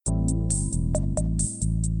You're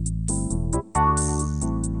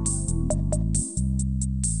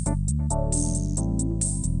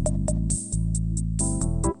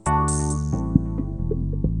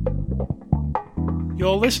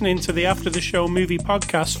listening to the After the Show movie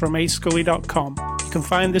podcast from ascully.com. You can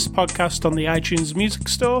find this podcast on the iTunes Music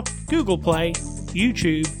Store, Google Play,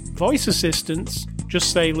 YouTube, voice assistants,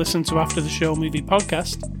 just say listen to After the Show movie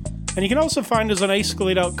podcast. And you can also find us on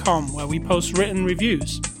ascully.com, where we post written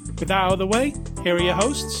reviews. With that out of the way, here are your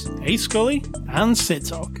hosts, A Scully and Sid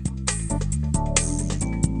Talk.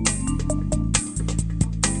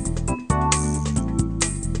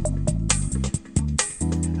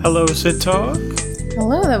 Hello, Sid Talk.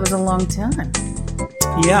 Hello, that was a long time.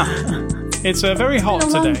 Yeah, it's very hot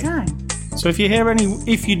It's been a long today. time. So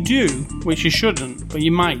if you do, which you shouldn't, but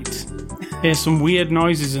you might, hear some weird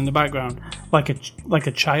noises in the background, like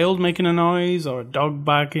a child making a noise, or a dog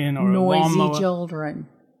barking, or a lawnmower. Noisy children.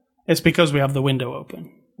 It's because we have the window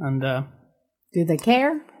open, and Do they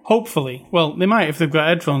care? hopefully, well, they might if they've got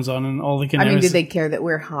headphones on and all they can hear do is they care that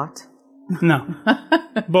we're hot? no.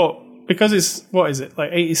 But because it's like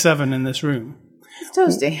 87 in this room, It's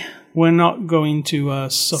toasty. we're not going to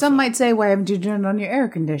suffer. Some might say, why haven't you turned on your air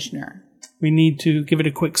conditioner? We need to give it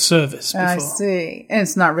a quick service before. I see. And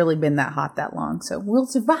it's not really been that hot that long, so we'll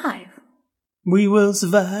survive. We will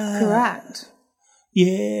survive. Correct.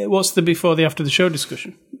 Yeah. What's the before the after the show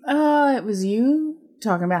discussion? It was you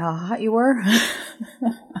talking about how hot you were.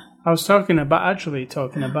 I was talking about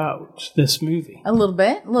this movie. a little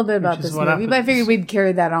bit about Which is this what movie, but I happens. figured we'd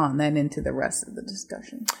carry that on then into the rest of the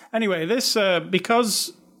discussion. Anyway, this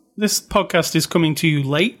because this podcast is coming to you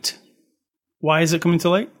late. Why is it coming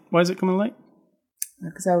late?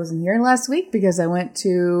 Because I wasn't here last week because I went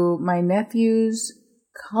to my nephew's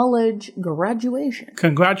college graduation.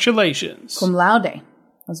 Congratulations. Cum laude. I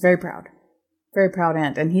was very proud. Very proud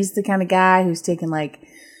aunt. And he's the kind of guy who's taken like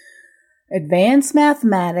advanced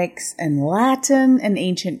mathematics and Latin and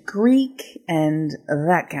ancient Greek and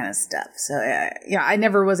that kind of stuff. So yeah, I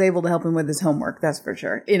never was able to help him with his homework, that's for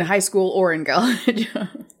sure, in high school or in college.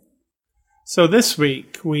 So this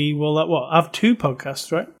week we will have two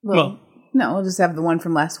podcasts, right? Well, no, we'll just have the one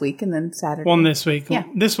from last week and then Saturday. one this week. Yeah.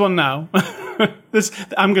 This one now.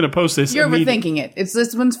 I'm going to post this. You're overthinking it. It's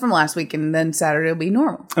this one's from last week and then Saturday will be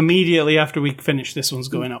normal. Immediately after we finish, this one's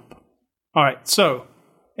going up. All right, so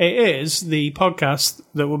it is the podcast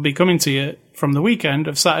that will be coming to you from the weekend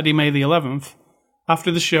of Saturday, May the 11th.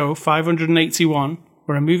 After the show, 581.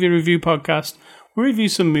 We're a movie review podcast. We review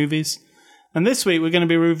some movies. And this week, we're going to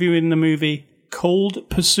be reviewing the movie Cold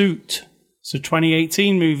Pursuit. It's a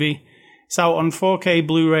 2018 movie. It's out on 4K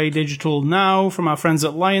Blu-ray digital now from our friends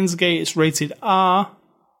at Lionsgate. It's rated R.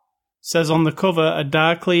 Says on the cover, a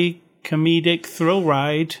darkly comedic thrill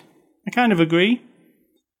ride. I kind of agree.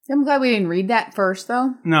 I'm glad we didn't read that first,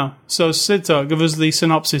 though. No. So, Sid, give us the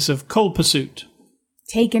synopsis of Cold Pursuit.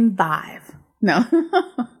 Taken 5. No.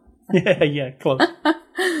 Yeah, close.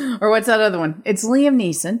 Or what's that other one? It's Liam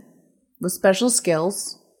Neeson with special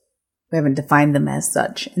skills. We haven't defined them as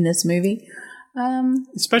such in this movie.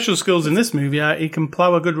 Special skills in this movie are he can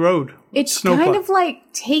plow a good road. It's Snowplow. kind of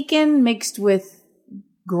like Taken mixed with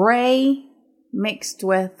Grey mixed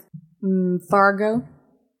with Fargo.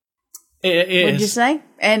 It Would is. you say?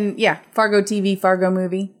 And yeah, Fargo TV, Fargo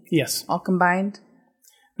movie, Yes. all combined.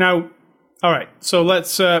 Now, all right. So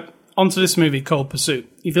let's onto this movie, Cold Pursuit.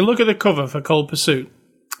 If you look at the cover for Cold Pursuit,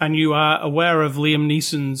 and you are aware of Liam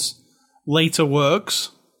Neeson's later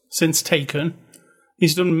works since Taken,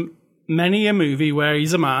 he's done many a movie where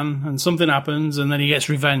he's a man and something happens and then he gets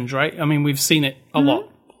revenge, right? I mean, we've seen it a lot.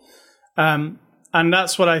 And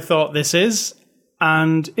that's what I thought this is.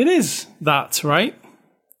 And it is that, right?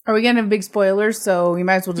 Are we going to have big spoilers? So we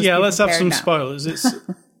might as well just be Let's have prepared some now. spoilers.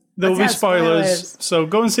 There'll be have spoilers. spoilers. So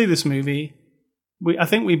go and see this movie. I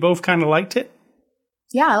think we both kind of liked it.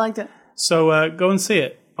 Yeah, I liked it. So go and see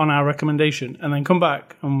it on our recommendation and then come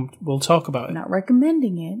back and we'll talk about I'm it. not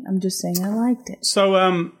recommending it. I'm just saying I liked it. So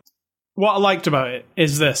what I liked about it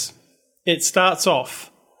is this. It starts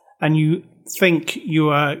off and you think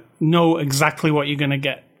you know exactly what you're going to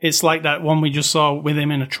get. It's like that one we just saw with him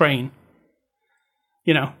in a train.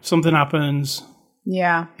 You know, something happens.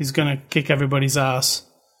 Yeah. He's going to kick everybody's ass.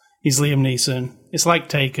 He's Liam Neeson. It's like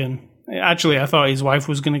Taken. Actually, I thought his wife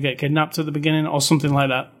was going to get kidnapped at the beginning or something like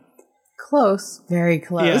that. Close. Very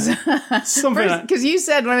close. Yeah. Something like- Because you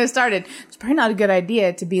said when it started, it's probably not a good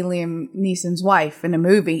idea to be Liam Neeson's wife in a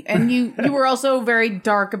movie. And you were also very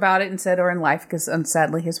dark about it and said, or in life, because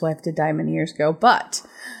sadly his wife did die many years ago. But,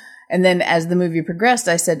 and then as the movie progressed,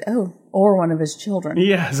 I said, oh, or one of his children.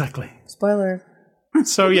 Yeah, exactly. Spoiler.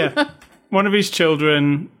 So, yeah. one of his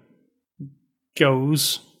children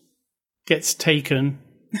gets taken.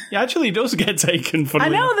 He actually does get taken. I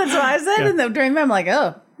know, that's what I said in the dream. I'm like,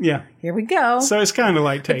 oh, yeah, here we go. So it's kind of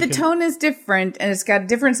like taken. But the tone is different, and it's got a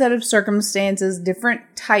different set of circumstances, different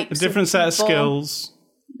types, a different set of skills.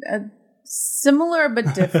 Similar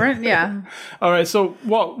but different, yeah. All right, so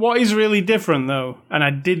what is really different, though, and I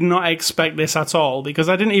did not expect this at all, because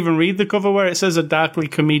I didn't even read the cover where it says a darkly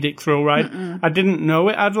comedic thrill ride. I didn't know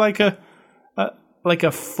it had like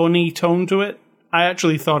a funny tone to it. I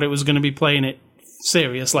actually thought it was going to be playing it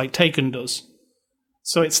serious like Taken does.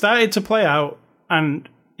 So it started to play out, and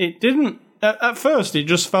it didn't... At first, it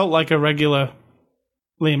just felt like a regular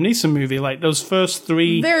Liam Neeson movie, like those first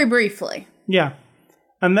three... Very briefly. Yeah.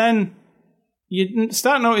 And then you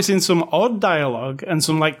start noticing some odd dialogue and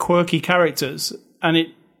some like quirky characters, and it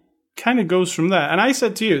kind of goes from there. And I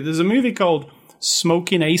said to you, there's a movie called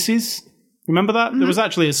Smoking Aces. Remember that? There was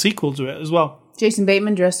actually a sequel to it as well. Jason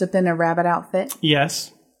Bateman dressed up in a rabbit outfit.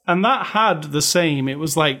 Yes. And that had the same. It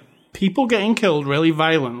was like people getting killed really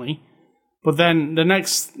violently, but then the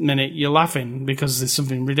next minute you're laughing because there's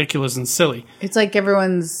something ridiculous and silly. It's like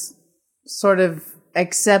everyone's sort of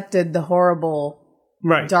accepted the horrible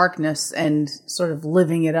darkness and sort of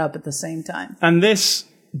living it up at the same time. And this,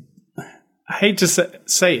 I hate to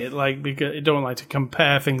say it, like, because I don't like to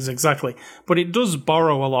compare things exactly, but it does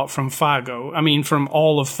borrow a lot from Fargo. I mean, from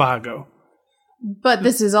all of Fargo. But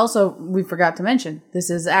this is also, we forgot to mention, this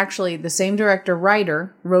is actually the same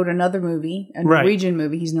writer wrote another movie, a Norwegian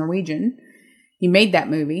movie. He's Norwegian. He made that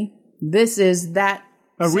movie. This is that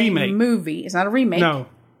remake movie. It's not a remake. No.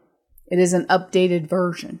 It is an updated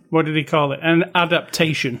version. What did he call it? An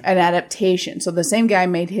adaptation. An adaptation. So the same guy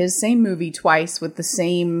made his same movie twice with the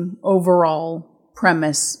same overall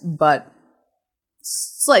premise, but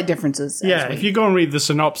slight differences. Yeah, if you go and read the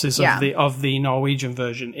synopsis of the Norwegian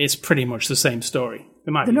version, it's pretty much the same story.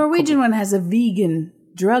 The Norwegian one has a vegan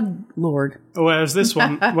drug lord, whereas this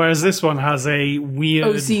one has a weird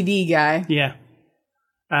OCD guy. Yeah.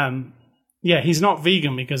 Yeah, he's not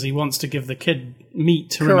vegan because he wants to give the kid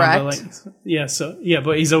meat. Correct. But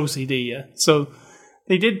he's OCD, yeah. So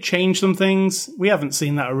they did change some things. We haven't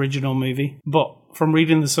seen that original movie, but from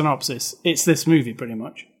reading the synopsis, it's this movie pretty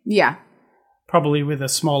much. Yeah. Probably with a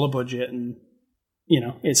smaller budget, and,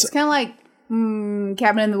 it's kind of like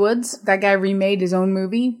Cabin in the Woods. That guy remade his own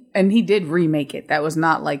movie, and he did remake it. That was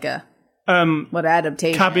not like a...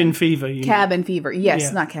 adaptation? Cabin Fever. Cabin Fever. Yes,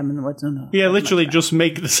 yeah. Not Cabin in the Woods. No. Yeah, literally just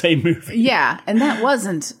make the same movie. Yeah, and that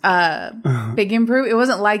wasn't big improve. It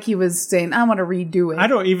wasn't like he was saying, I want to redo it. I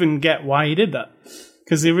don't even get why he did that.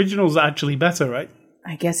 Because the original's actually better, right?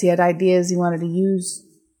 I guess he had ideas he wanted to use.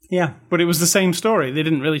 Yeah, but it was the same story. They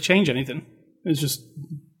didn't really change anything. It was just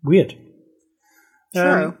weird.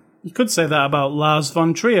 True. You could say that about Lars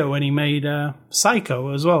von Trier when he made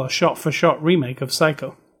Psycho as well, a shot-for-shot remake of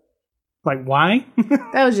Psycho. Like, why?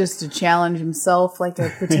 That was just to challenge himself like a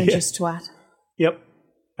pretentious twat. Yep.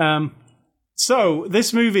 So,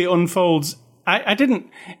 this movie unfolds...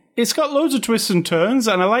 It's got loads of twists and turns,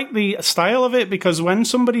 and I like the style of it, because when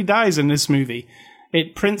somebody dies in this movie,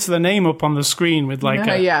 it prints the name up on the screen with like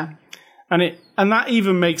yeah. And that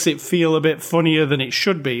even makes it feel a bit funnier than it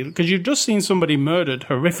should be, because you've just seen somebody murdered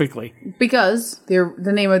horrifically. Because the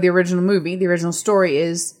name of the original movie, the original story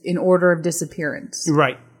is In Order of Disappearance.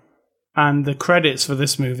 Right. And the credits for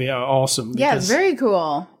this movie are awesome. Yeah, it's very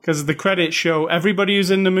cool. Because the credits show everybody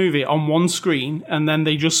who's in the movie on one screen, and then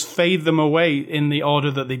they just fade them away in the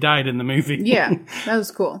order that they died in the movie. Yeah, that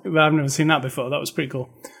was cool. I've never seen that before. That was pretty cool.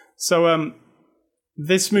 So,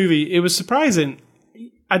 this movie, it was surprising.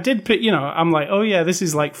 I did pick, I'm like, oh yeah, this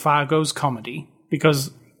is like Fargo's comedy,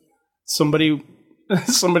 because somebody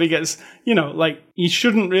gets, you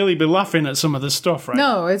shouldn't really be laughing at some of the stuff, right?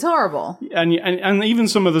 No, it's horrible. And even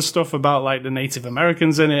some of the stuff about like the Native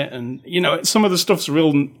Americans in it, and some of the stuff's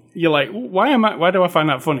real. You're like, why do I find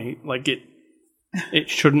that funny? Like it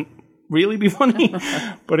shouldn't really be funny,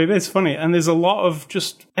 but it is funny. And there's a lot of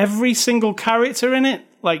just every single character in it,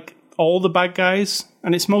 like all the bad guys,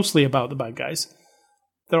 and it's mostly about the bad guys.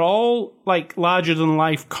 They're all like larger than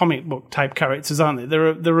life comic book type characters, aren't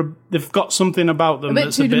they? They've got something about them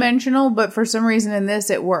that's two-dimensional, but for some reason in this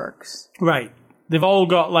it works. Right. They've all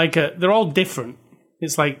got they're all different.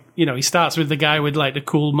 It's like, he starts with the guy with like the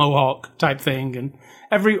cool mohawk type thing, and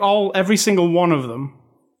every single one of them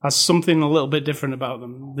has something a little bit different about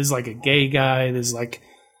them. There's like a gay guy, there's like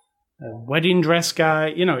a wedding dress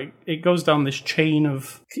guy, it goes down this chain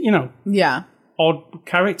of, yeah, odd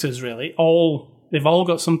characters really. They've all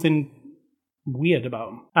got something weird about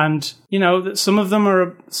them, and some of them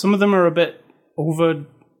are a bit over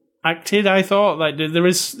acted, I thought. Like,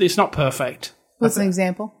 it's not perfect. What's an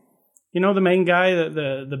example? You know the main guy,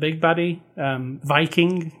 the big baddie,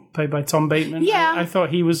 Viking, played by Tom Bateman? Yeah. I thought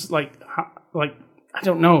he was like, I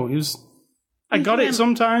don't know. He was... I got it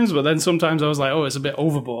sometimes, but then sometimes I was like, oh, it's a bit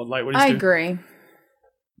overboard, like what he's doing. I agree.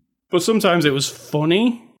 But sometimes it was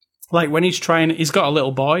funny. Like when he's got a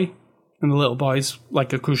little boy, and the little boy's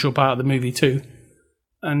like a crucial part of the movie too.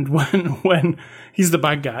 And when he's the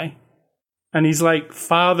bad guy, and he's like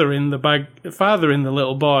fathering the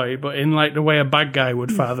little boy, but in like the way a bad guy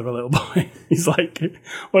would father a little boy. He's like,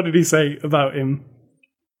 what did he say about him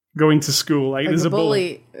going to school? Like there's a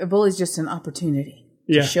bully. A bully's just an opportunity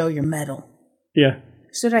to show your mettle. Yeah.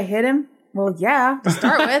 Should I hit him? Well, yeah, to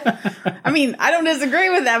start with. I mean, I don't disagree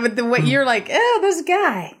with that, but the way you're like, oh, this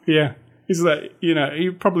guy. Yeah. He's like,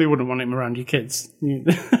 you probably wouldn't want him around your kids.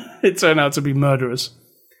 It turned out to be murderers.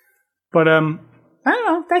 But, I don't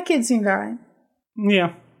know. That kid seemed all right.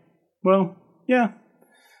 Yeah. Well, yeah.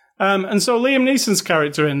 And so Liam Neeson's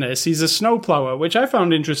character in this, he's a snowplower, which I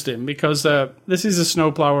found interesting because this is a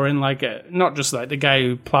snowplower in like not just like the guy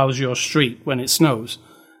who plows your street when it snows.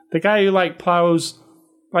 The guy who like plows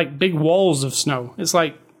like big walls of snow. It's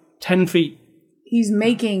like 10 feet. He's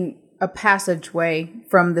making a passageway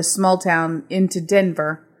from the small town into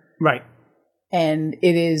Denver. Right. And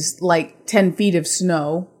it is like 10 feet of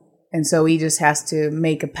snow. And so he just has to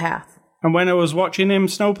make a path. And when I was watching him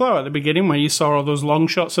snowplow at the beginning, when you saw all those long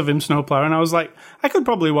shots of him snowplowing, I was like, I could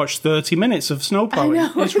probably watch 30 minutes of snowplowing.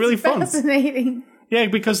 I know, it's really fun. Fascinating. Yeah,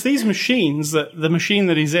 because these machines, the machine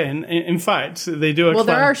that he's in fact, they do a... Well,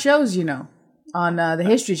 there are shows, on the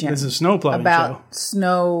History Channel. There's a snowplowing about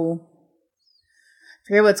snow... I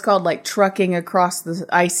forget what it's called, like trucking across the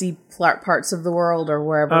icy parts of the world or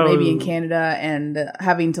wherever, maybe in Canada, and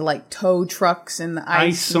having to like tow trucks in the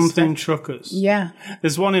ice. Something truckers. Yeah.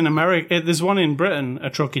 There's one in America, there's one in Britain, a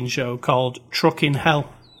trucking show called Trucking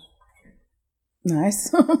Hell.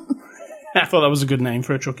 Nice. I thought that was a good name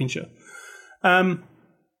for a trucking show.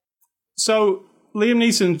 So Liam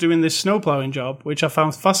Neeson's doing this snowplowing job, which I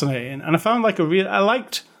found fascinating, and I found like I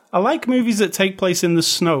like movies that take place in the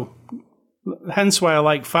snow. Hence why I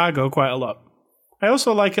like Fargo quite a lot. I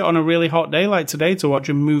also like it on a really hot day like today to watch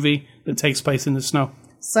a movie that takes place in the snow.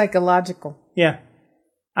 Psychological. Yeah.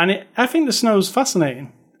 And I think the snow is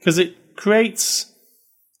fascinating because it creates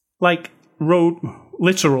like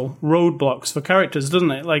literal roadblocks for characters, doesn't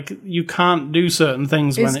it? Like you can't do certain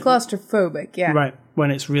things when it's claustrophobic, yeah. Right, when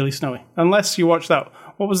it's really snowy. Unless you watch that.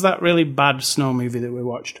 What was that really bad snow movie that we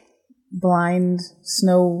watched?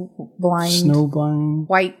 Snow blind.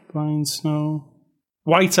 White. Blind snow.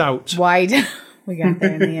 Whiteout. White. We got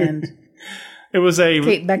there in the end. It was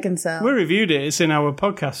Kate Beckinsale. We reviewed it. It's in our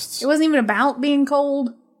podcasts. It wasn't even about being cold.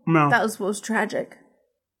 No. That was what was tragic.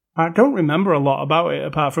 I don't remember a lot about it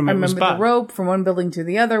apart from it was bad. I remember the rope from one building to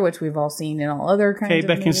the other, which we've all seen in all other kinds Kate of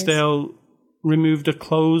movies. Beckinsale removed her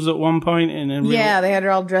clothes at one point. Yeah, they had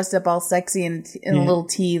her all dressed up all sexy in a little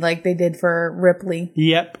tee like they did for Ripley.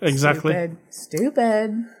 Yep, exactly.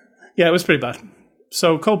 Stupid. Yeah, it was pretty bad.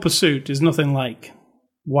 So Cold Pursuit is nothing like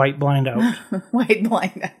White Blind Out. White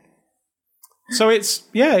Blind Out. So it's,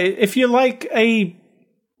 if you like I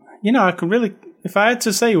could really, if I had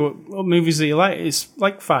to say what movies that you like, it's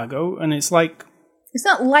like Fargo, and it's like... It's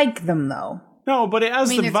not like them, though. No, but it has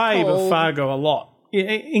the vibe of Fargo a lot.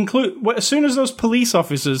 As soon as those police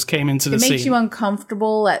officers came into the scene... It makes you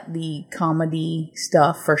uncomfortable at the comedy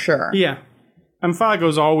stuff, for sure. Yeah. And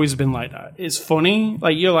Fargo's always been like that. It's funny.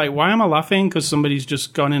 Like, you're like, why am I laughing? Because somebody's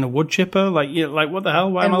just gone in a wood chipper? Like, you're like, what the hell?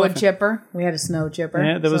 Why am I laughing? And wood chipper. We had a snow chipper.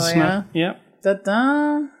 Yeah, there was snow. Yeah.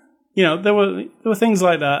 Da-da. There were things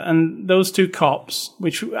like that. And those two cops,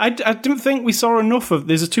 which I didn't think we saw enough of.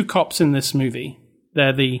 There's two cops in this movie.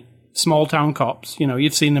 They're the small town cops.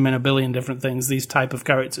 You've seen them in a billion different things, these type of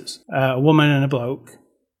characters. A woman and a bloke.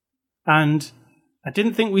 And I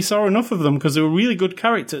didn't think we saw enough of them because they were really good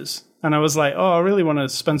characters. And I was like, I really want to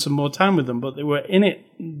spend some more time with them. But they were in it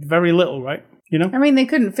very little, right? I mean, they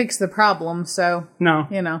couldn't fix the problem, so... No.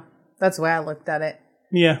 That's the way I looked at it.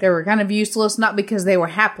 Yeah. They were kind of useless, not because they were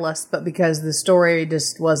hapless, but because the story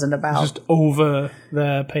just wasn't about... Just over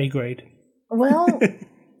their pay grade. Well,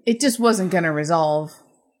 it just wasn't going to resolve,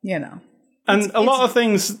 And a lot of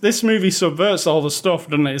things, this movie subverts all the stuff,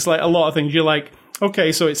 doesn't it? It's like a lot of things. You're like,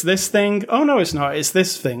 okay, so it's this thing. Oh, no, it's not. It's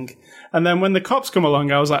this thing. And then when the cops come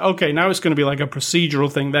along, I was like, okay, now it's going to be like a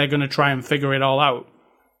procedural thing. They're going to try and figure it all out.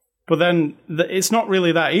 But then it's not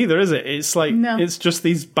really that either, is it? It's like, It's just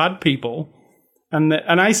these bad people. And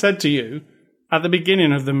I said to you, at the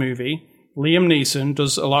beginning of the movie, Liam Neeson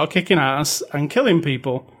does a lot of kicking ass and killing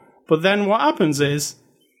people. But then what happens is,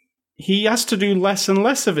 he has to do less and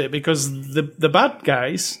less of it because the bad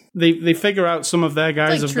guys, they figure out some of their guys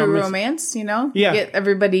Like have true gone romance, you know? Yeah. Get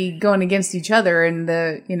everybody going against each other, and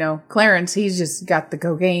Clarence, he's just got the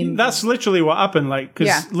cocaine. That's literally what happened, like, because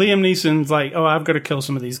Yeah. Liam Neeson's like, oh, I've got to kill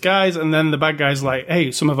some of these guys, and then the bad guy's like,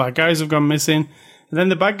 hey, some of our guys have gone missing, and then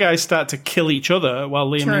the bad guys start to kill each other while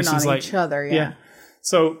Liam Turn Neeson's on like, each other, yeah.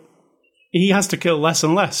 So he has to kill less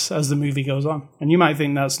and less as the movie goes on, and you might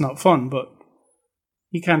think that's not fun, but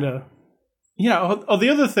he kind of, or the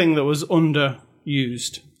other thing that was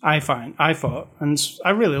underused, I thought, and I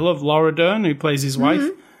really love Laura Dern, who plays his wife.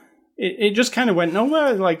 It just kind of went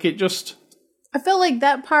nowhere. Like, it just... I felt like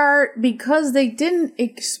that part, because they didn't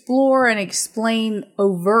explore and explain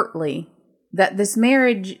overtly that this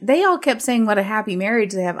marriage, they all kept saying what a happy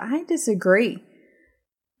marriage they have. I disagree.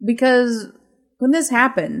 Because when this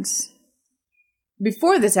happens,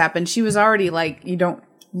 before this happened, she was already like, you don't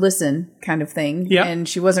listen kind of thing. Yeah. And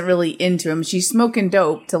she wasn't really into him. She's smoking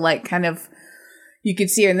dope to like kind of, you could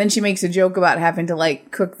see her. And then she makes a joke about having to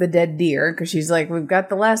like cook the dead deer because she's like, we've got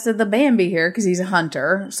the last of the Bambi here because he's a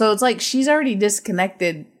hunter. So it's like she's already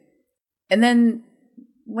disconnected. And then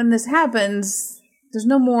when this happens, there's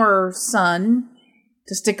no more son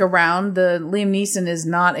to stick around. The Liam Neeson is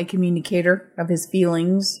not a communicator of his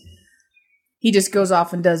feelings. He just goes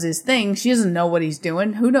off and does his thing. She doesn't know what he's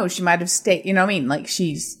doing. Who knows? She might have stayed, you know what I mean? Like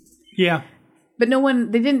she's... Yeah. But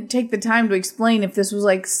they didn't take the time to explain if this was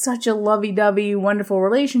like such a lovey-dovey, wonderful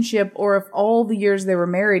relationship, or if all the years they were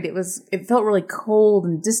married, it felt really cold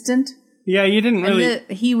and distant. Yeah, you didn't really... And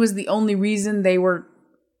that he was the only reason they were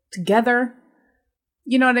together.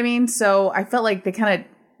 You know what I mean? So I felt like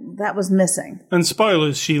that was missing. And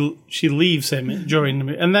spoilers, she leaves him during the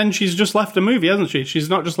movie. And then she's just left the movie, hasn't she? She's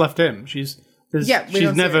not just left him. She's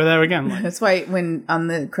never there again. Like. That's why when on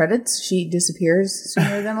the credits, she disappears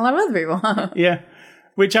sooner than a lot of other people. Yeah.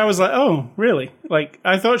 Which I was like, oh, really? Like,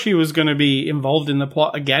 I thought she was going to be involved in the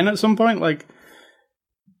plot again at some point. Like,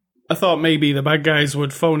 I thought maybe the bad guys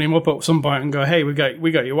would phone him up at some point and go, hey, we got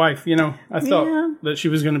your wife, you know? I thought that she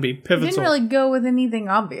was going to be pivotal. Didn't really go with anything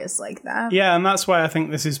obvious like that. Yeah, and that's why I think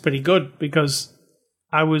this is pretty good, because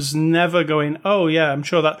I was never going, oh, yeah, I'm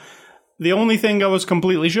sure that... The only thing I was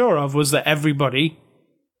completely sure of was that everybody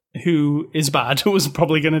who is bad was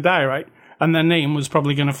probably going to die, right? And their name was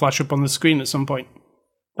probably going to flash up on the screen at some point.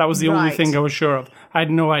 That was the only thing I was sure of. I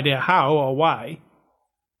had no idea how or why.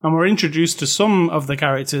 And we're introduced to some of the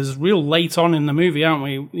characters real late on in the movie, aren't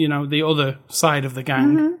we? You know, the other side of the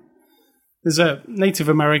gang. Mm-hmm. There's a Native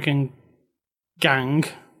American gang,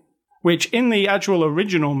 which in the actual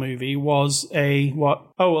original movie was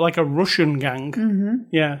like a Russian gang. Mm-hmm.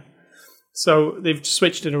 Yeah. So they've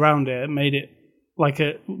switched it around here, made it like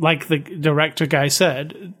the director guy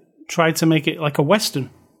said, tried to make it like a Western,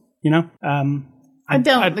 you know? I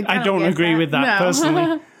don't agree with that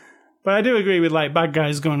personally. But I do agree with like bad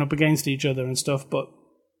guys going up against each other and stuff. But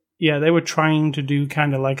yeah, they were trying to do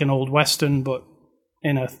kind of like an old Western, but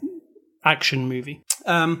in a action movie.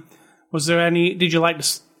 Was there any, did you like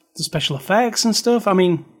the special effects and stuff? I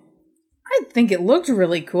mean... I think it looked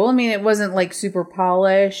really cool. I mean, it wasn't like super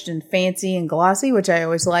polished and fancy and glossy, which I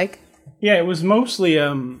always like. Yeah, it was mostly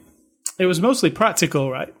practical,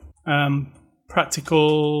 right?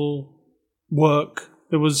 Practical work.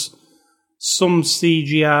 There was some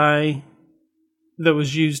CGI that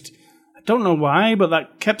was used. I don't know why, but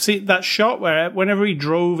that shot where whenever he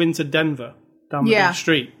drove into Denver down the big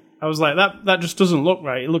street, I was like, that just doesn't look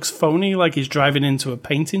right. It looks phony, like he's driving into a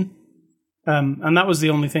painting. And that was the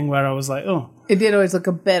only thing where I was like, oh. It did always look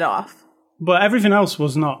a bit off. But everything else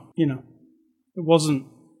was not, you know, it wasn't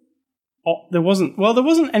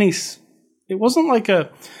like a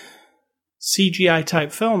CGI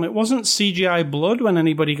type film. It wasn't CGI blood when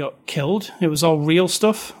anybody got killed. It was all real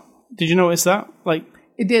stuff. Did you notice that? Like,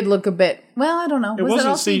 it did look a bit, well, I don't know. It wasn't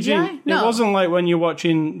all CG. No. It wasn't like when you're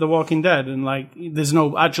watching The Walking Dead and like there's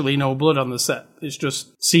actually no blood on the set. It's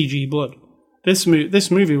just CG blood. This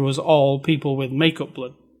movie was all people with makeup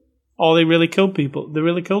blood. Oh, they really killed people. They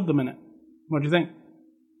really killed them in it. What do you think?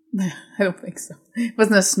 I don't think so. It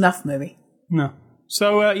wasn't a snuff movie. No.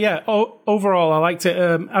 So, overall, I liked it.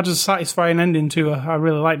 Had a satisfying ending to I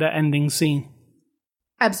really liked that ending scene.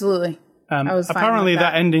 Absolutely. I was fine apparently, with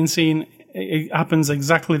that ending scene it happens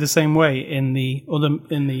exactly the same way in the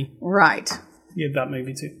right. Yeah, that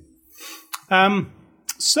movie too.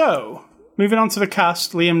 So, moving on to the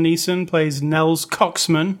cast, Liam Neeson plays Nels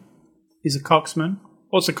Coxman. He's a coxman.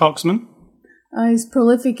 What's a coxman? He's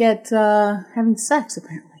prolific at having sex,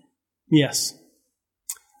 apparently. Yes.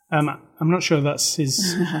 I'm not sure that's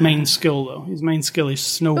his main skill, though. His main skill is It would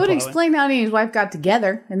snowplowing. explain how he and his wife got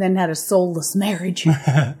together and then had a soulless marriage.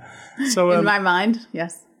 So, In my mind,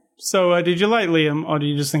 yes. so did you like Liam, or do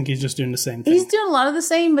you just think he's just doing the same thing? He's doing a lot of the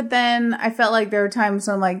same, but then I felt like there were times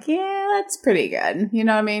when I'm like, yeah, that's pretty good. You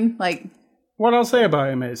know what I mean? Like, What I'll say about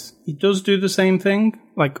him is he does do the same thing,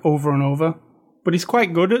 like, over and over, but he's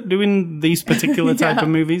quite good at doing these particular type of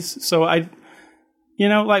movies. So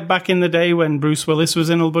like back in the day when Bruce Willis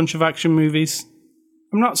was in a bunch of action movies,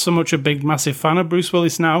 I'm not so much a big, massive fan of Bruce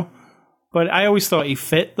Willis now, but I always thought he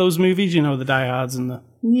fit those movies, the Die Hards and the...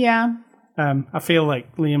 yeah. I feel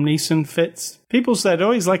like Liam Neeson fits. People said,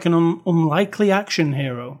 he's like an unlikely action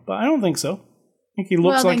hero, but I don't think so. I think he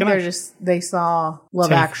looks like an action... they saw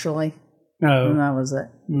Love Actually. No. And that was it.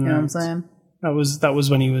 You know what I'm saying? That was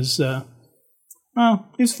when he was... he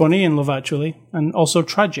was funny in Love Actually, and also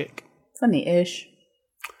tragic. Funny-ish.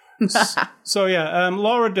 So yeah,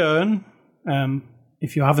 Laura Dern,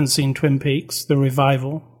 if you haven't seen Twin Peaks, the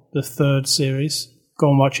revival, the 3rd series, go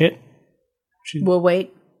and watch it. We'll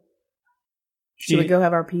wait. Should we go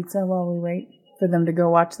have our pizza while we wait for them to go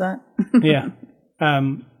watch that? Yeah.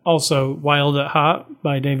 Also, Wild at Heart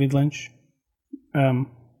by David Lynch.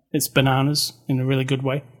 It's bananas in a really good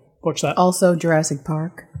way. Watch that. Also Jurassic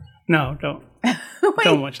Park. No, don't. Wait,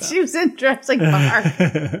 Don't watch that. She was in Jurassic Park.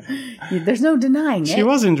 There's no denying it. She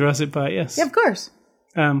was in Jurassic Park, yes. Yeah, of course.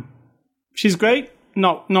 She's great.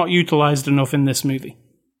 Not utilized enough in this movie,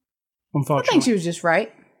 I unfortunately. think she was just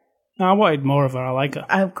right. No, I wanted more of her. I like her.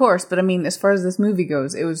 Of course, but I mean, as far as this movie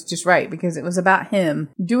goes, it was just right because it was about him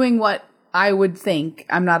doing what I would think.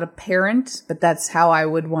 I'm not a parent, but that's how I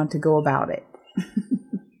would want to go about it.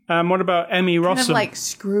 What about Emmy Rossum? Kind of like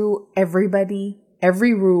screw everybody,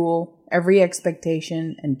 every rule, every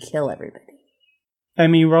expectation, and kill everybody.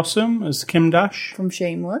 Emmy Rossum as Kim Dash. From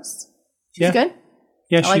Shameless. She's good.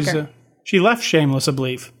 Yeah, I like her. She left Shameless, I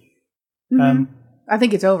believe. I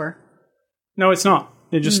think it's over. No, it's not.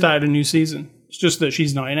 They just started a new season. It's just that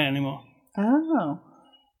she's not in it anymore. Oh.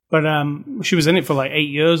 But she was in it for like 8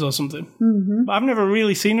 years or something. Mm-hmm. But I've never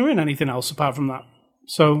really seen her in anything else apart from that.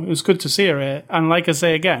 So it was good to see her here. And like I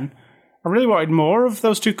say again, I really wanted more of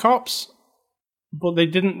those two cops, but they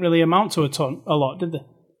didn't really amount to a lot, did they?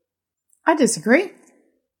 I disagree.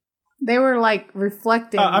 They were like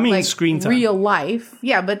reflecting like screen time. Real life.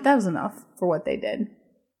 Yeah, but that was enough for what they did.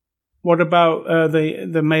 What about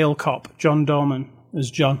the male cop, John Dorman, as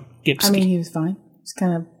John Gipsky? I mean, he was fine. It's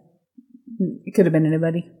kind of... It could have been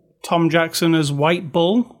anybody. Tom Jackson as White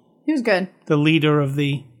Bull. He was good. The leader of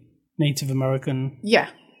the Native American... Yeah,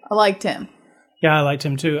 I liked him. Yeah, I liked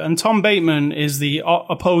him too. And Tom Bateman is the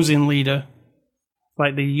opposing leader.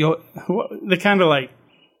 Like the kind of like...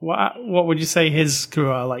 What would you say his crew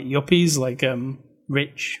are? Like yuppies? Like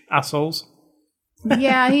rich assholes?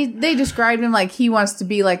 Yeah, they described him like he wants to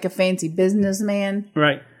be like a fancy businessman.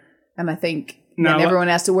 Right. And I think everyone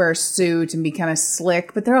has to wear a suit and be kind of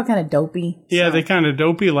slick, but they're all kind of dopey. Yeah, they're kind of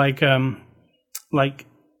dopey, like a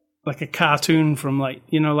cartoon from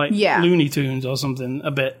Looney Tunes or something.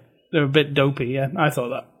 They're a bit dopey. Yeah, I thought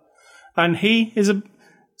that. And he is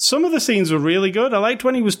some of the scenes were really good. I liked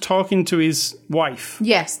when he was talking to his wife.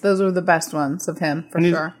 Yes, those were the best ones of him, for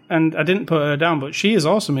sure. And I didn't put her down, but she is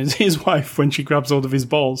awesome, is his wife, when she grabs hold of his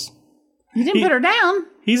balls. You didn't put her down.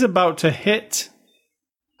 He's about to hit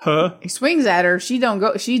her. He swings at her. She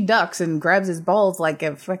ducks and grabs his balls like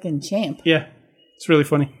a fucking champ. Yeah, it's really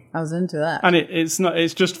funny. I was into that. And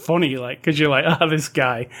it's just funny, like, because you're like, this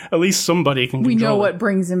guy, at least somebody can control We know it. what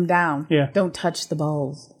brings him down. Yeah. Don't touch the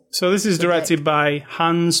balls. So this is directed by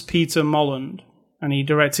Hans-Peter Molland, and he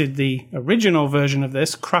directed the original version of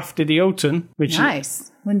this, Kraft Idioten, which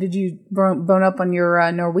nice. When did you bone up on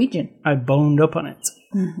your Norwegian? I boned up on it.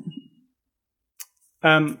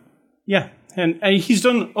 Yeah, and he's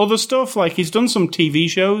done other stuff, like he's done some TV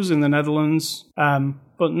shows in the Netherlands,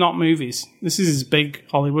 but not movies. This is his big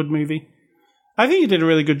Hollywood movie. I think he did a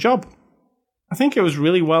really good job. I think it was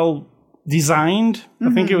really well designed. Mm-hmm.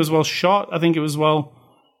 I think it was well shot. I think it was well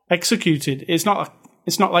executed. It's not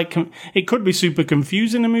like it could be super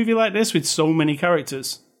confusing, a movie like this with so many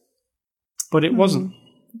characters, but it wasn't.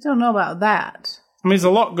 I don't know about that. I mean, there's a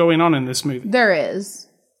lot going on in this movie. There is.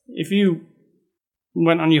 If you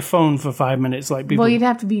went on your phone for 5 minutes, like people, well, you'd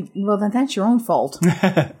have to be. Well, then that's your own fault.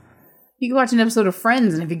 You could watch an episode of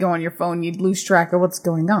Friends, and if you go on your phone, you'd lose track of what's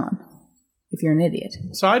going on. If you're an idiot.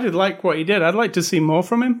 So I did like what he did. I'd like to see more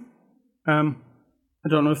from him. I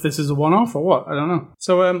don't know if this is a one-off or what. I don't know.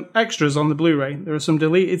 So, extras on the Blu-ray. There are some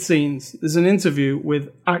deleted scenes. There's an interview with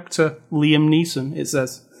actor Liam Neeson, it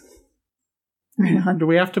says. Right on. Do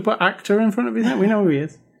we have to put actor in front of his name? We know who he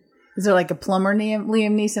is. Is there like a plumber Liam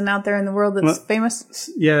Neeson out there in the world that's famous?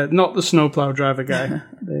 Yeah, not the snowplow driver guy.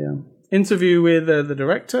 The interview with the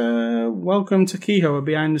director. Welcome to Kehoe, a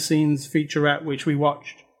behind-the-scenes featurette, which we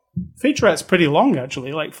watched. Featurette's pretty long,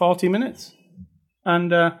 actually, like 40 minutes.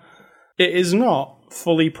 And it is not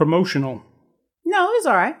fully promotional. No, it was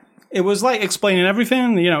all right. It was like explaining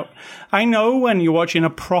everything. You know, I know when you're watching a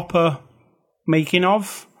proper making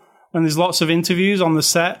of, when there's lots of interviews on the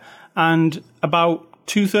set, and about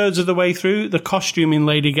 2/3 of the way through, the costuming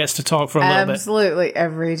lady gets to talk for a little bit. Absolutely,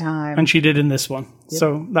 every time. And she did in this one. Yep.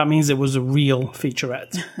 So that means it was a real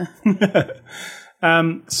featurette.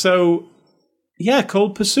 Yeah,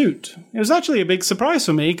 Cold Pursuit. It was actually a big surprise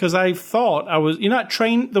for me because I thought I was, that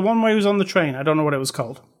train, the one where he was on the train, I don't know what it was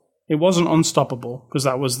called. It wasn't Unstoppable because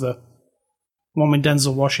that was the one with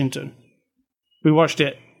Denzel Washington. We watched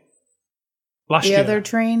it last year. The other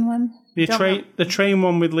train one? The train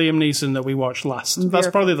one with Liam Neeson that we watched last. That's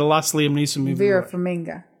probably the last Liam Neeson movie. Vera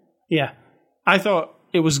Farmiga. Yeah. I thought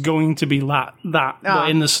it was going to be that but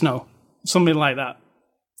in the snow. Something like that.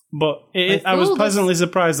 But I was pleasantly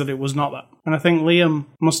surprised that it was not that. And I think Liam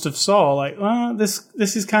must have saw, like,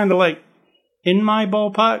 this is kind of like in my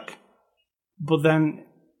ballpark, but then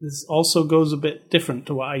this also goes a bit different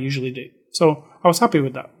to what I usually do. So I was happy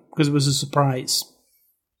with that because it was a surprise.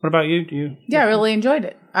 What about you? Yeah, I really enjoyed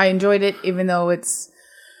it. I enjoyed it even though it's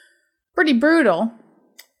pretty brutal.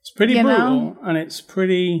 It's pretty brutal, and it's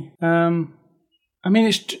pretty...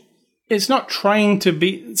 it's not trying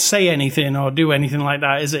to say anything or do anything like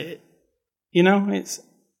that, is it? It's...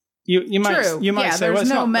 You might say,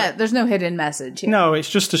 there's no hidden message here. No, it's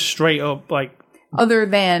just a straight up, like... Other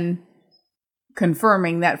than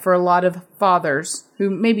confirming that for a lot of fathers who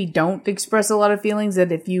maybe don't express a lot of feelings,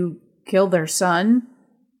 that if you kill their son,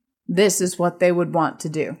 this is what they would want to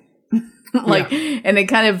do. And it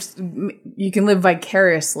kind of, you can live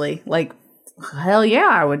vicariously. Like, hell yeah,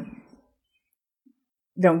 I would.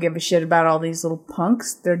 Don't give a shit about all these little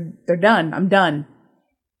punks. They're done. I'm done.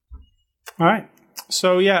 All right.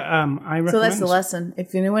 So yeah, I recommend. So that's the lesson.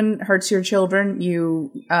 If anyone hurts your children, you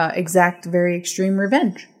exact very extreme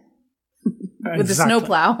revenge with the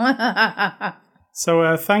snowplow.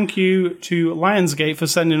 So thank you to Lionsgate for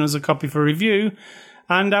sending us a copy for review,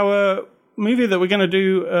 and our movie that we're going to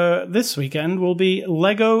do this weekend will be the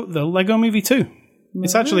Lego Movie 2.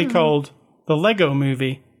 It's actually called The Lego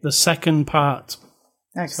Movie, the second part.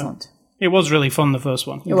 Excellent. So it was really fun, the first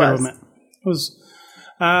one. It was. Admit. It was.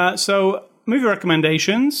 So, movie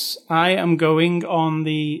recommendations. I am going on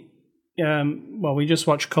the... we just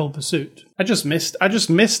watched Cold Pursuit. I just missed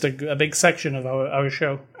a big section of our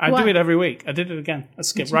show. I do it every week. I did it again. I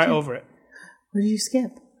skipped right over it. What did you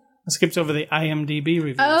skip? I skipped over the IMDb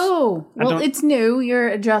reviews. Oh, well, it's new. You're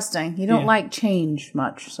adjusting. You don't like change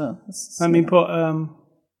much, so let me put.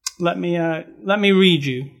 Let me read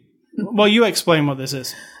you. Well, you explain what this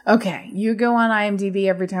is. Okay, you go on IMDb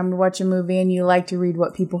every time we watch a movie, and you like to read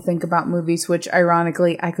what people think about movies. Which,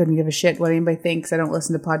 ironically, I couldn't give a shit what anybody thinks. I don't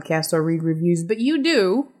listen to podcasts or read reviews, but you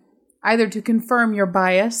do, either to confirm your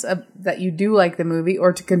bias that you do like the movie,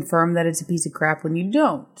 or to confirm that it's a piece of crap when you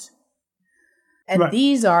don't. And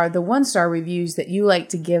these are the 1-star reviews that you like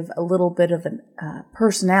to give a little bit of a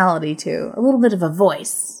personality to, a little bit of a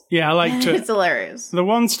voice. Yeah, I like to. It's hilarious. The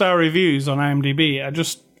 1-star reviews on IMDb are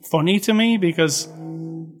just funny to me because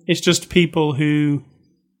it's just people who...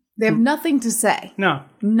 They have nothing to say. No.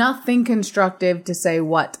 Nothing constructive to say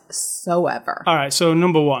whatsoever. All right, so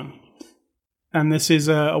number 1. And this is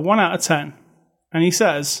a 1 out of 10. And he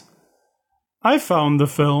says, I found the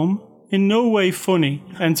film in no way funny,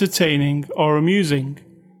 entertaining, or amusing.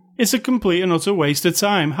 It's a complete and utter waste of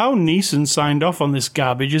time. How Neeson signed off on this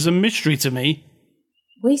garbage is a mystery to me.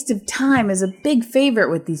 Waste of time is a big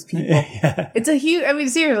favorite with these people. Yeah. It's a huge... I mean,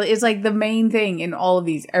 seriously, it's like the main thing in all of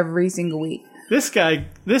these every single week. This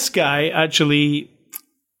guy actually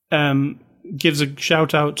gives a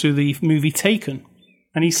shout out to the movie Taken.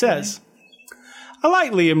 And he says, I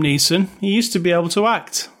like Liam Neeson. He used to be able to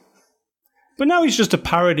act. But now he's just a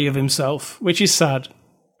parody of himself, which is sad.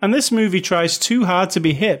 And this movie tries too hard to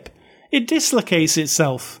be hip. It dislocates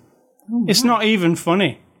itself. It's not even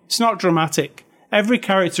funny. It's not dramatic. Every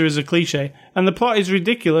character is a cliche, and the plot is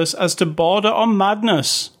ridiculous as to border on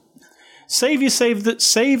madness. Save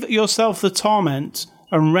yourself the torment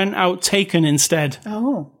and rent out Taken instead.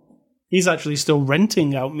 Oh. He's actually still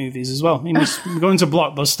renting out movies as well. He must go into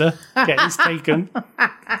Blockbuster, get his Taken.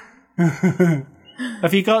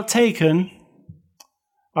 Have you got Taken?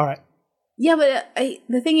 All right. Yeah, but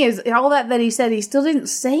the thing is, all that he said, he still didn't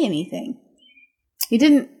say anything. He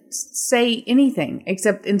didn't say anything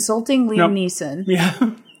except insulting Liam Neeson. Yeah.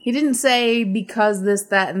 He didn't say because this,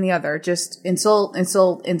 that, and the other. Just insult,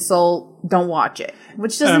 insult, insult, don't watch it.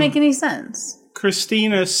 Which doesn't make any sense.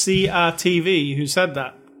 Christina CRTV, who said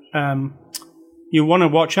that, you want to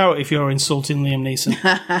watch out if you're insulting Liam Neeson.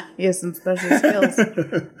 He has some special skills.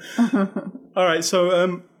 All right,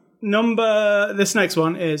 so this next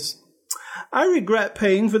one is, I regret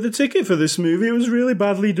paying for the ticket for this movie. It was really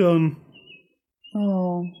badly done.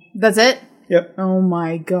 Oh, that's it? Yep. Oh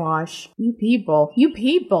my gosh. You people.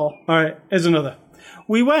 All right, here's another.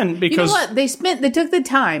 We went because... You know what? They took the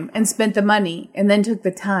time and spent the money and then took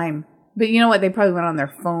the time. But you know what? They probably went on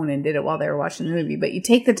their phone and did it while they were watching the movie. But you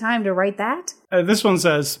take the time to write that? This one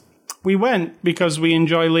says, we went because we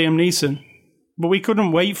enjoy Liam Neeson, but we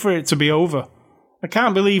couldn't wait for it to be over. I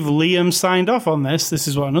can't believe Liam signed off on this. This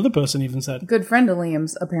is what another person even said. Good friend of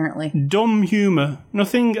Liam's, apparently. Dumb humour.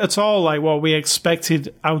 Nothing at all like what we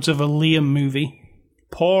expected out of a Liam movie.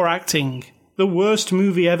 Poor acting. The worst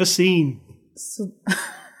movie ever seen.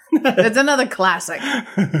 That's another classic.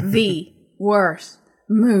 The worst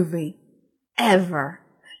movie ever.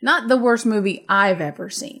 Not the worst movie I've ever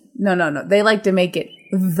seen. No. They like to make it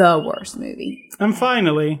the worst movie. And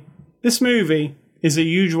finally, this movie is a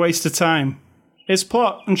huge waste of time. Its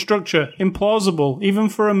plot and structure, implausible, even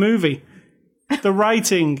for a movie. The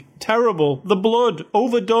writing, terrible. The blood,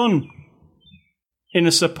 overdone. In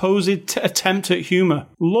a supposed attempt at humour.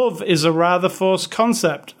 Love is a rather forced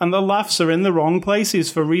concept, and the laughs are in the wrong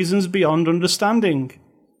places for reasons beyond understanding.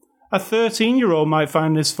 A 13-year-old might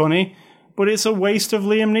find this funny, but it's a waste of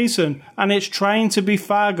Liam Neeson, and it's trying to be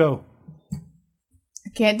Fargo.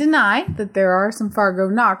 I can't deny that there are some Fargo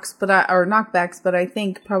knockbacks, but I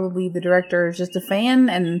think probably the director is just a fan,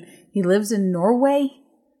 and he lives in Norway.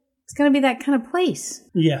 It's going to be that kind of place.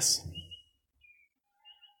 Yes.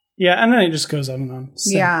 Yeah, and then it just goes on and on.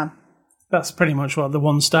 So yeah. That's pretty much what the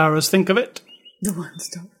one-starers think of it. The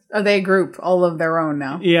one-star. Oh, they group all of their own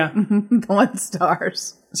now. Yeah. The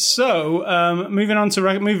one-stars. So, moving on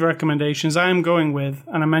to movie recommendations, I am going with,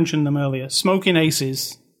 and I mentioned them earlier, Smoking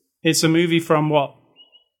Aces. It's a movie from,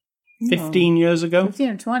 15 years ago? 15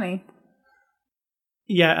 or 20.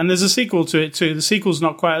 Yeah, and there's a sequel to it too. The sequel's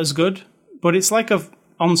not quite as good, but it's like a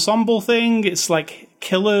ensemble thing. It's like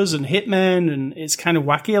killers and hitmen, and it's kind of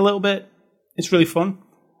wacky a little bit. It's really fun.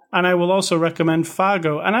 And I will also recommend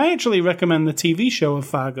Fargo, and I actually recommend the TV show of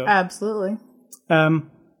Fargo. Absolutely.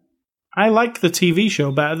 I like the TV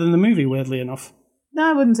show better than the movie, weirdly enough. No,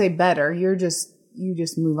 I wouldn't say better. You just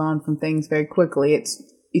move on from things very quickly.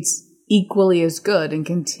 It's equally as good and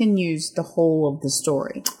continues the whole of the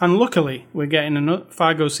story. And luckily, we're getting another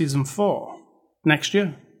Fargo season 4 next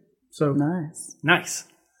year. So nice.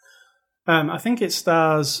 I think it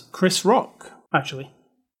stars Chris Rock, actually.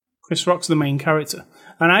 Chris Rock's the main character.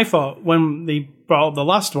 And I thought when they brought up the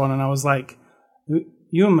last one, and I was like,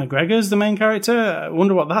 Ewan McGregor's the main character? I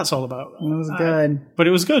wonder what that's all about. It was good. But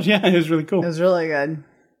it was good, yeah. It was really cool. It was really good.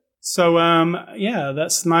 So, yeah,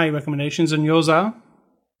 that's my recommendations. And yours are?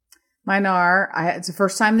 Mine are, it's the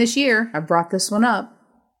first time this year I brought this one up.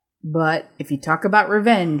 But if you talk about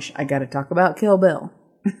revenge, I got to talk about Kill Bill.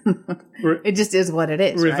 It just is what it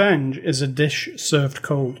is. Revenge is a dish served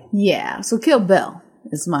cold. Yeah, so Kill Bill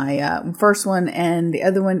is my first one, and the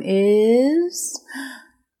other one is,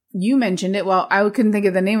 you mentioned it. Well, I couldn't think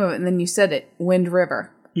of the name of it, and then you said it. Wind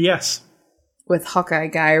River. Yes. With Hawkeye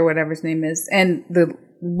guy or whatever his name is, and the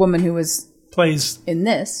woman who plays in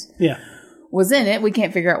this. Yeah. Was in it. We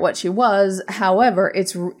can't figure out what she was. However,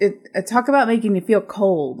 talk about making you feel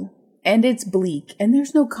cold, and it's bleak, and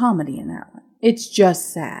there's no comedy in that one. It's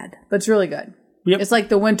just sad, but it's really good. Yep. It's like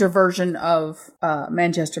the winter version of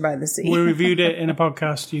Manchester by the Sea. We reviewed it in a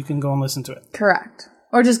podcast. You can go and listen to it. Correct.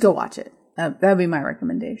 Or just go watch it. That would be my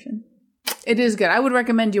recommendation. It is good. I would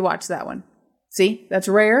recommend you watch that one. See? That's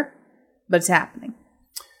rare, but it's happening.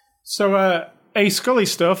 So, Scully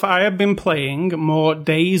stuff, I have been playing more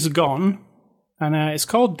Days Gone. And it's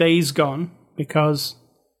called Days Gone because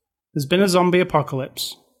there's been a zombie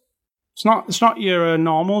apocalypse. It's not your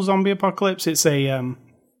normal zombie apocalypse. It's a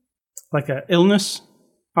like a illness.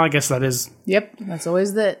 I guess that is. Yep, that's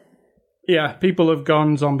always that. Yeah, people have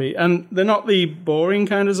gone zombie, and they're not the boring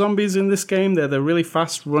kind of zombies in this game. They're the really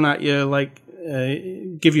fast, run at you, like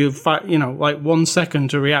give you like 1 second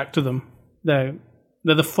to react to them. They're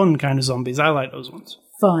the fun kind of zombies. I like those ones.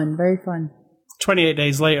 Fun, very fun. 28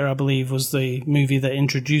 Days Later, I believe, was the movie that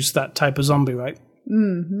introduced that type of zombie, right?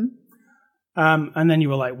 Mm-hmm. And then you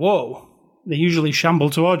were like, whoa, they usually shamble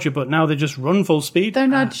towards you, but now they just run full speed. They're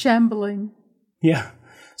not shambling. Yeah.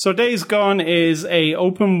 So Days Gone is a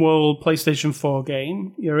open world PlayStation 4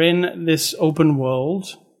 game. You're in this open world.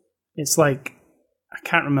 It's like, I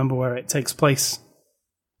can't remember where it takes place.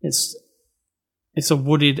 It's a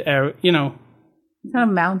wooded area, you know, kind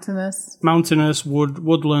of mountainous. Mountainous,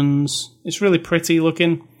 woodlands. It's really pretty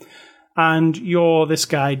looking. And you're this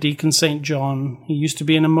guy, Deacon St. John. He used to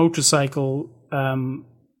be in a motorcycle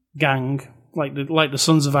gang, like the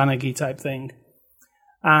Sons of Anarchy type thing.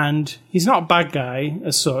 And he's not a bad guy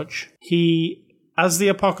as such. As the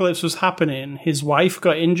apocalypse was happening, his wife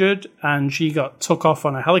got injured and she got took off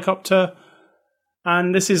on a helicopter.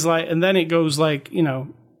 And this is like, and then it goes like, you know,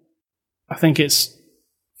 I think it's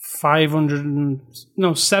 700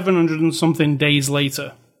 and something days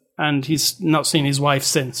later. And he's not seen his wife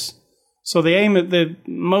since. So the aim at the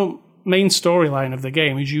main storyline of the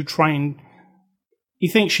game is you try and... He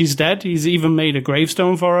thinks she's dead. He's even made a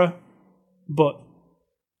gravestone for her. But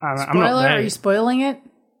I'm not there. Are you spoiling it?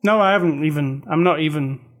 No, I haven't even... I'm not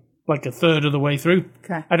even like a third of the way through.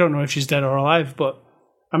 Okay. I don't know if she's dead or alive, but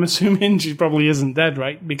I'm assuming she probably isn't dead,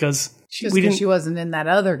 right? Because she wasn't in that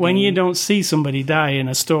other game. When you don't see somebody die in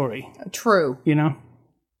a story. True. You know?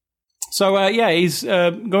 So, he's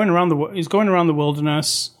going around the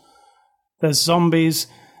wilderness. There's zombies.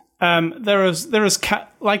 There is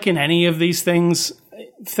like in any of these things,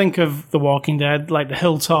 think of The Walking Dead, like the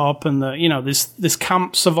hilltop and this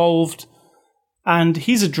camp's evolved. And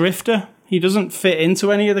he's a drifter. He doesn't fit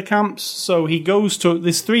into any of the camps. So he goes to,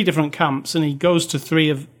 there's 3 different camps and he goes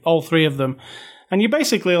to all three of them. And you're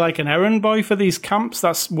basically like an errand boy for these camps.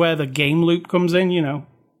 That's where the game loop comes in, you know.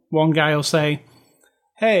 One guy will say,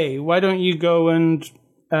 hey, why don't you go and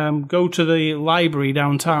go to the library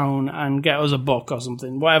downtown and get us a book or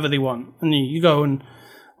something, whatever they want. And you go, and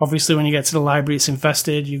obviously when you get to the library, it's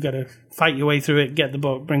infested. You've got to fight your way through it, get the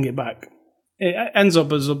book, bring it back. It ends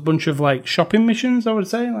up as a bunch of like shopping missions, I would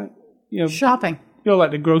say. Like, you know, shopping. You're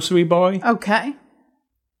like the grocery boy. Okay.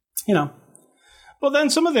 You know. But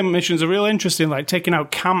then some of the missions are real interesting, like taking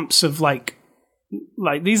out camps of like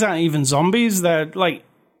these aren't even zombies. They're like,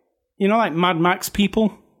 you know, like Mad Max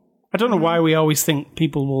people. I don't know why we always think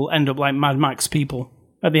people will end up like Mad Max people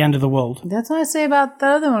at the end of the world. That's what I say about the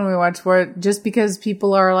other one we watched, where just because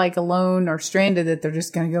people are like alone or stranded, that they're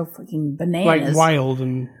just going to go fucking bananas. Like wild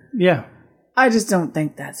and, yeah. I just don't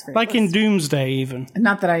think that's real. Like in Doomsday even.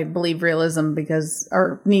 Not that I believe realism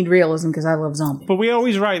need realism because I love zombies. But we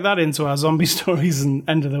always write that into our zombie stories and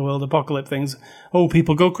end of the world apocalypse things. Oh,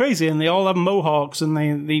 people go crazy and they all have mohawks and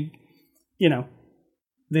they you know,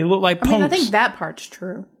 they look like punks. I think that part's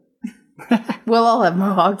true. We'll all have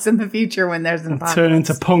mohawks in the future when there's an apocalypse. Turn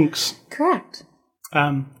into punks. Correct.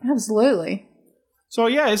 Absolutely. So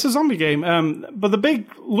yeah, it's a zombie game. But the big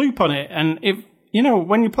loop on it, and you know,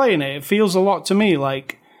 when you're playing it, it feels a lot to me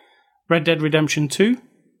like Red Dead Redemption 2.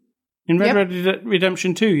 In Red Dead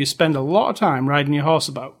Redemption 2, you spend a lot of time riding your horse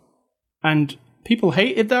about. And people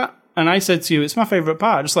hated that. And I said to you, it's my favourite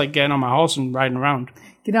part. I just like getting on my horse and riding around.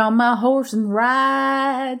 Get on my horse and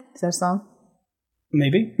ride. Is that a song?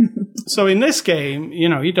 Maybe. So in this game, you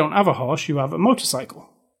know, you don't have a horse, you have a motorcycle.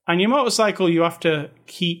 And your motorcycle, you have to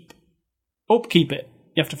upkeep it.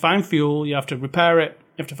 You have to find fuel, you have to repair it,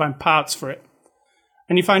 you have to find parts for it.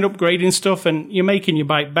 And you find upgrading stuff, and you're making your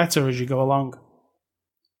bike better as you go along.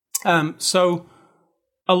 So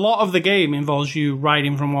a lot of the game involves you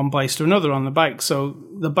riding from one place to another on the bike. So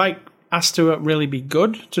the bike has to really be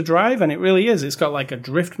good to drive, and it really is. It's got like a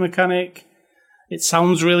drift mechanic. It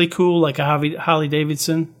sounds really cool, like a Harley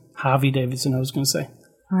Davidson. Harvey Davidson, I was going to say.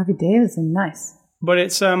 Harvey Davidson, nice. But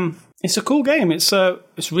it's a cool game. It's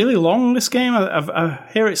really long, this game. I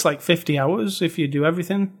hear it's like 50 hours if you do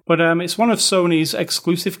everything. But it's one of Sony's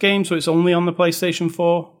exclusive games, so it's only on the PlayStation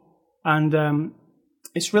 4. And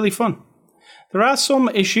it's really fun. There are some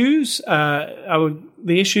issues. The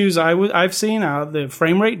issues I've seen are the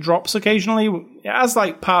frame rate drops occasionally. It has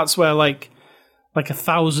like parts where like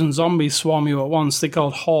 1,000 zombies swarm you at once. They're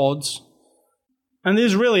called hordes. And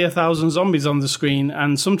there's really 1,000 zombies on the screen,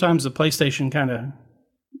 and sometimes the PlayStation kind of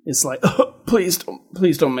is like, oh, please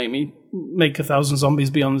don't make 1,000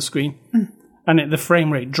 zombies be on the screen. And the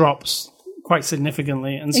frame rate drops quite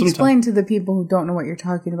significantly. And explain to the people who don't know what you're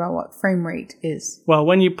talking about what frame rate is. Well,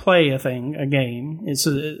 when you play a game, it's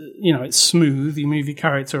it's smooth. You move your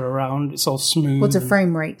character around. It's all smooth. What's a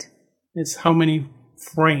frame rate? It's how many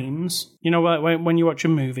frames. You know, when you watch a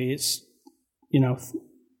movie, it's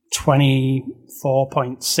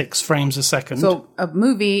 24.6 frames a second. So a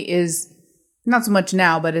movie is not so much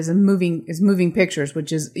now, but is moving pictures,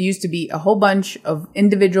 which used to be a whole bunch of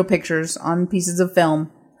individual pictures on pieces of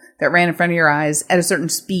film that ran in front of your eyes at a certain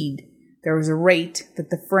speed. There was a rate that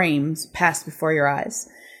the frames passed before your eyes.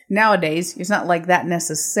 Nowadays, it's not like that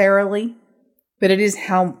necessarily, but it is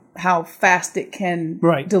how fast it can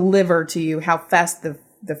deliver to you, how fast the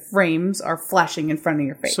the frames are flashing in front of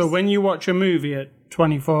your face. So when you watch a movie at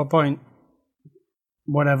 24 point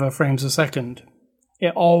whatever frames a second,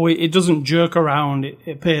 it doesn't jerk around. It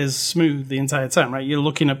appears smooth the entire time, right? You're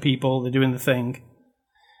looking at people, they're doing the thing.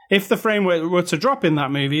 If the frame were to drop in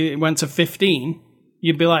that movie, it went to 15,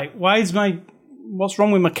 you'd be like, what's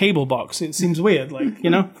wrong with my cable box? It seems weird, like, you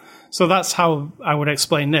know? So that's how I would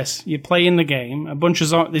explain this. You play in the game,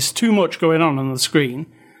 there's too much going on the screen,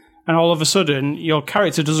 and all of a sudden, your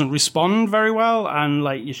character doesn't respond very well, and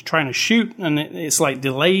like you're trying to shoot, and it's like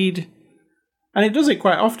delayed. And it does it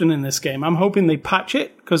quite often in this game. I'm hoping they patch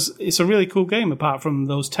it, because it's a really cool game apart from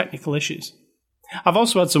those technical issues. I've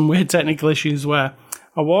also had some weird technical issues where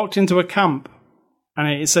I walked into a camp, and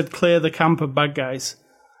it said clear the camp of bad guys.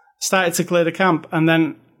 Started to clear the camp, and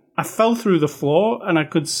then I fell through the floor, and I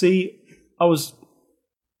could see I was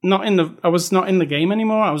not in the game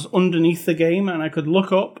anymore. I was underneath the game, and I could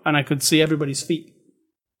look up, and I could see everybody's feet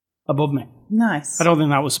above me. Nice. I don't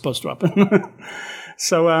think that was supposed to happen.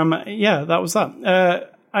 So, yeah, that was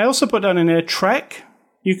that. I also put down in here Trek.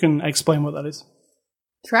 You can explain what that is.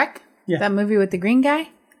 Trek? Yeah. That movie with the green guy?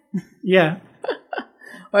 Yeah.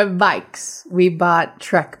 Or bikes. We bought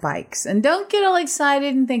Trek bikes. And don't get all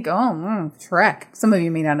excited and think, Trek. Some of you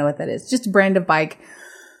may not know what that is. Just a brand of bike.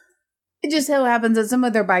 It just so happens that some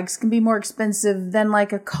of their bikes can be more expensive than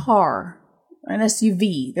like a car. An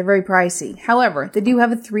SUV. They're very pricey. However, they do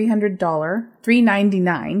have a $300,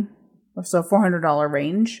 $399 or so $400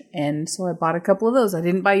 range, and so I bought a couple of those. I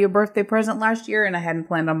didn't buy you a birthday present last year, and I hadn't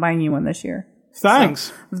planned on buying you one this year.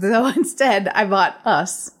 Thanks. So instead, I bought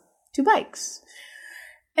us 2 bikes.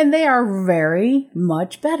 And they are very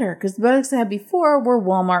much better, because the bikes I had before were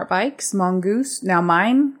Walmart bikes, Mongoose. Now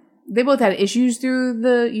mine, they both had issues through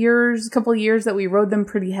the couple of years that we rode them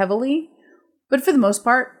pretty heavily. But for the most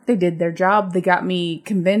part, they did their job. They got me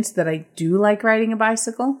convinced that I do like riding a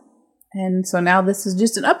bicycle. And so now this is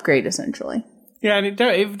just an upgrade, essentially. Yeah, and it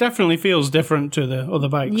definitely feels different to the other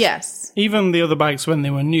bikes. Yes. Even the other bikes, when they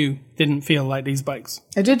were new, didn't feel like these bikes.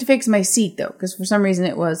 I did to fix my seat, though, because for some reason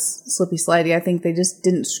it was slippy slidey. I think they just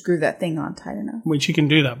didn't screw that thing on tight enough. Which you can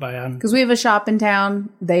do that by hand. Because we have a shop in town.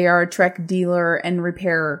 They are a Trek dealer and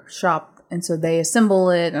repair shop. And so they assemble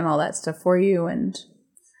it and all that stuff for you and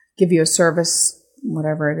give you a service,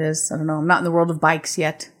 whatever it is. I don't know. I'm not in the world of bikes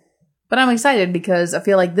yet. But I'm excited because I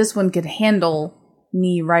feel like this one could handle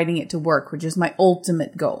me riding it to work, which is my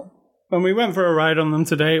ultimate goal. When we went for a ride on them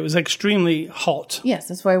today, it was extremely hot. Yes,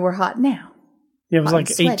 that's why we're hot now. Yeah, it was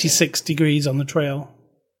like 86 degrees on the trail.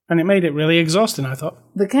 And it made it really exhausting, I thought.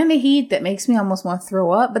 The kind of heat that makes me almost want to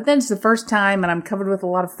throw up. But then it's the first time, and I'm covered with a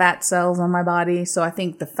lot of fat cells on my body. So I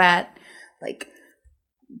think the fat,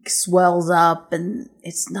 swells up, and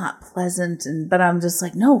it's not pleasant. But I'm just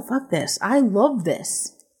like, no, fuck this. I love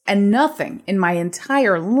this. And nothing in my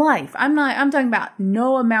entire life, I'm talking about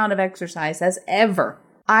no amount of exercise has ever.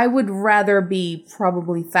 I would rather be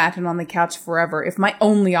probably fat and on the couch forever if my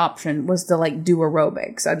only option was to do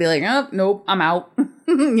aerobics. I'd be like, oh, nope, I'm out,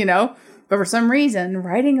 But for some reason,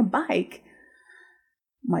 riding a bike,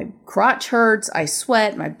 my crotch hurts, I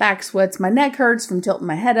sweat, my back sweats, my neck hurts from tilting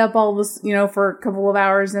my head up all this, for a couple of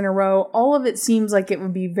hours in a row. All of it seems like it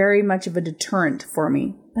would be very much of a deterrent for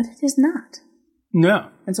me, but it is not. No.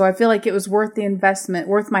 And so I feel like it was worth the investment,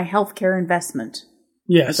 worth my healthcare investment.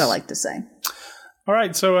 Yes. As I like to say. All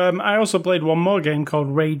right, so I also played one more game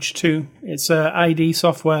called Rage 2. It's ID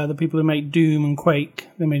Software, the people who make Doom and Quake.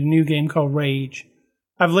 They made a new game called Rage.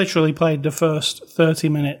 I've literally played the first 30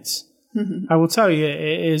 minutes. I will tell you,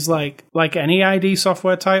 it is like any ID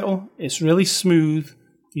Software title. It's really smooth.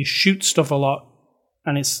 You shoot stuff a lot.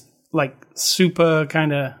 And it's super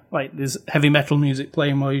kind of there's heavy metal music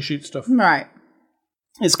playing while you shoot stuff. Right.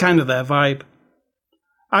 It's kind of their vibe.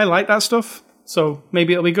 I like that stuff, so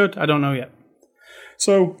maybe it'll be good. I don't know yet.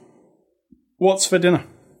 So, what's for dinner?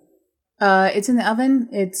 It's in the oven.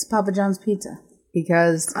 It's Papa John's pizza.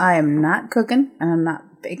 Because I am not cooking, and I'm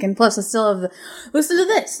not baking. Plus, I still have listen to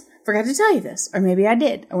this. Forgot to tell you this. Or maybe I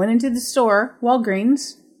did. I went into the store,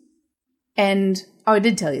 Walgreens, and I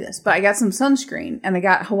did tell you this, but I got some sunscreen, and I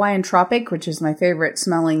got Hawaiian Tropic, which is my favorite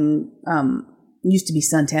smelling, used to be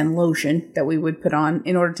suntan lotion that we would put on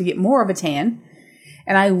in order to get more of a tan.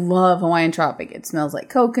 And I love Hawaiian Tropic. It smells like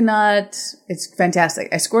coconut. It's fantastic.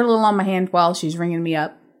 I squirted a little on my hand while she's ringing me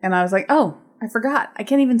up. And I was like, oh, I forgot. I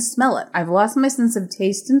can't even smell it. I've lost my sense of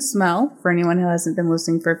taste and smell for anyone who hasn't been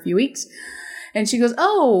listening for a few weeks. And she goes,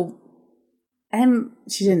 oh, and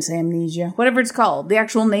she didn't say amnesia, whatever it's called, the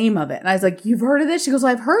actual name of it. And I was like, you've heard of this? She goes,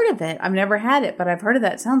 well, I've heard of it. I've never had it, but I've heard of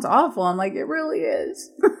that. It sounds awful. I'm like, it really is.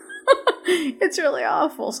 It's really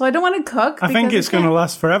awful. So I don't want to cook. I think it's going to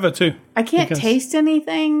last forever too. I can't taste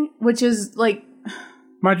anything, which is like...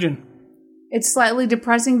 Imagine. It's slightly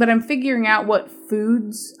depressing, but I'm figuring out what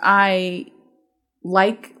foods I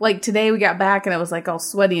like. Like today we got back and I was like all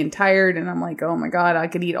sweaty and tired and I'm like, oh my God, I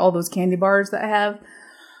could eat all those candy bars that I have.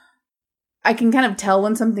 I can kind of tell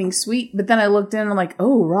when something's sweet, but then I looked in and I'm like,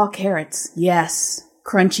 oh, raw carrots. Yes.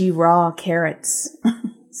 Crunchy raw carrots.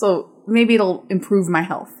 So maybe it'll improve my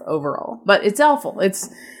health overall, but it's awful. It's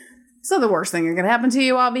not the worst thing that can happen to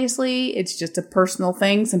you, obviously. It's just a personal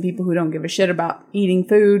thing. Some people who don't give a shit about eating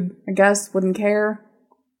food, I guess, wouldn't care.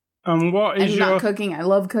 What is your... not cooking. I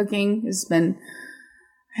love cooking. I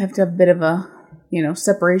have to have a bit of a,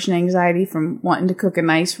 separation anxiety from wanting to cook a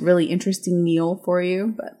nice, really interesting meal for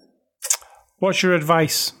you. But what's your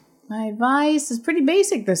advice? My advice is pretty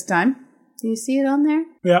basic this time. Do you see it on there?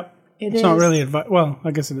 Yep. It's not really advice. Well, I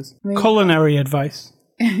guess it is. Culinary advice.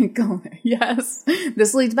 Yes.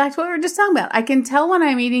 This leads back to what we were just talking about. I can tell when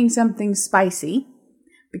I'm eating something spicy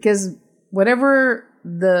because whatever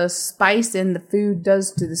the spice in the food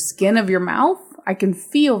does to the skin of your mouth, I can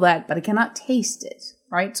feel that, but I cannot taste it,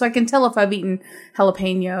 right? So I can tell if I've eaten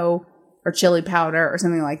jalapeno or chili powder or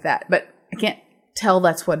something like that, but I can't tell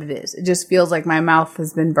that's what it is. It just feels like my mouth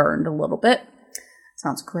has been burned a little bit.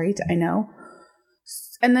 Sounds great, I know.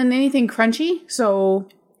 And then anything crunchy, so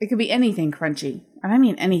it could be anything crunchy. I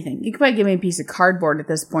mean anything. You could probably give me a piece of cardboard at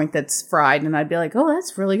this point that's fried, and I'd be like, oh,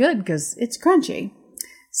 that's really good because it's crunchy.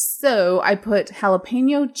 So I put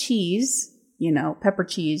jalapeno cheese, pepper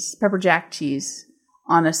jack cheese,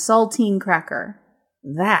 on a saltine cracker.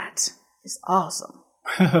 That is awesome.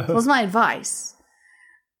 That's my advice.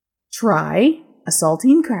 Try a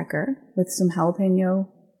saltine cracker with some jalapeno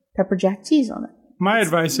pepper jack cheese on it. My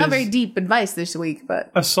advice is... Not very deep advice this week,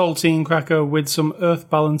 but... A saltine cracker with some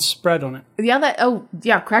Earth Balance spread on it.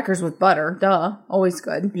 Yeah, crackers with butter. Duh. Always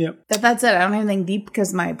good. Yep. That's it. I don't have anything deep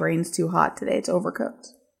because my brain's too hot today. It's overcooked.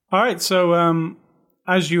 All right, so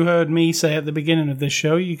as you heard me say at the beginning of this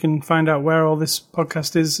show, you can find out where all this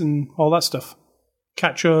podcast is and all that stuff.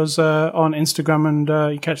 Catch us on Instagram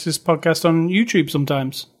and you catch this podcast on YouTube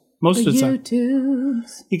sometimes. Most of the time.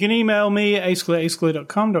 YouTubes. You can email me at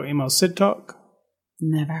ascally@ascally.com. Don't email Sid Talk.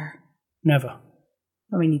 Never.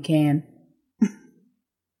 I mean, you can.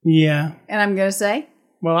 Yeah. And I'm going to say?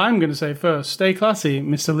 Well, I'm going to say first, stay classy,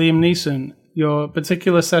 Mr. Liam Neeson. Your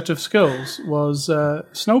particular set of skills was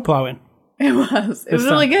snow plowing. It was. It was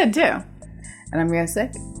really good, too. And I'm going to say,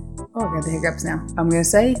 I got the hiccups now. I'm going to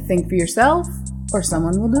say, think for yourself or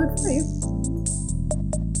someone will do it for you.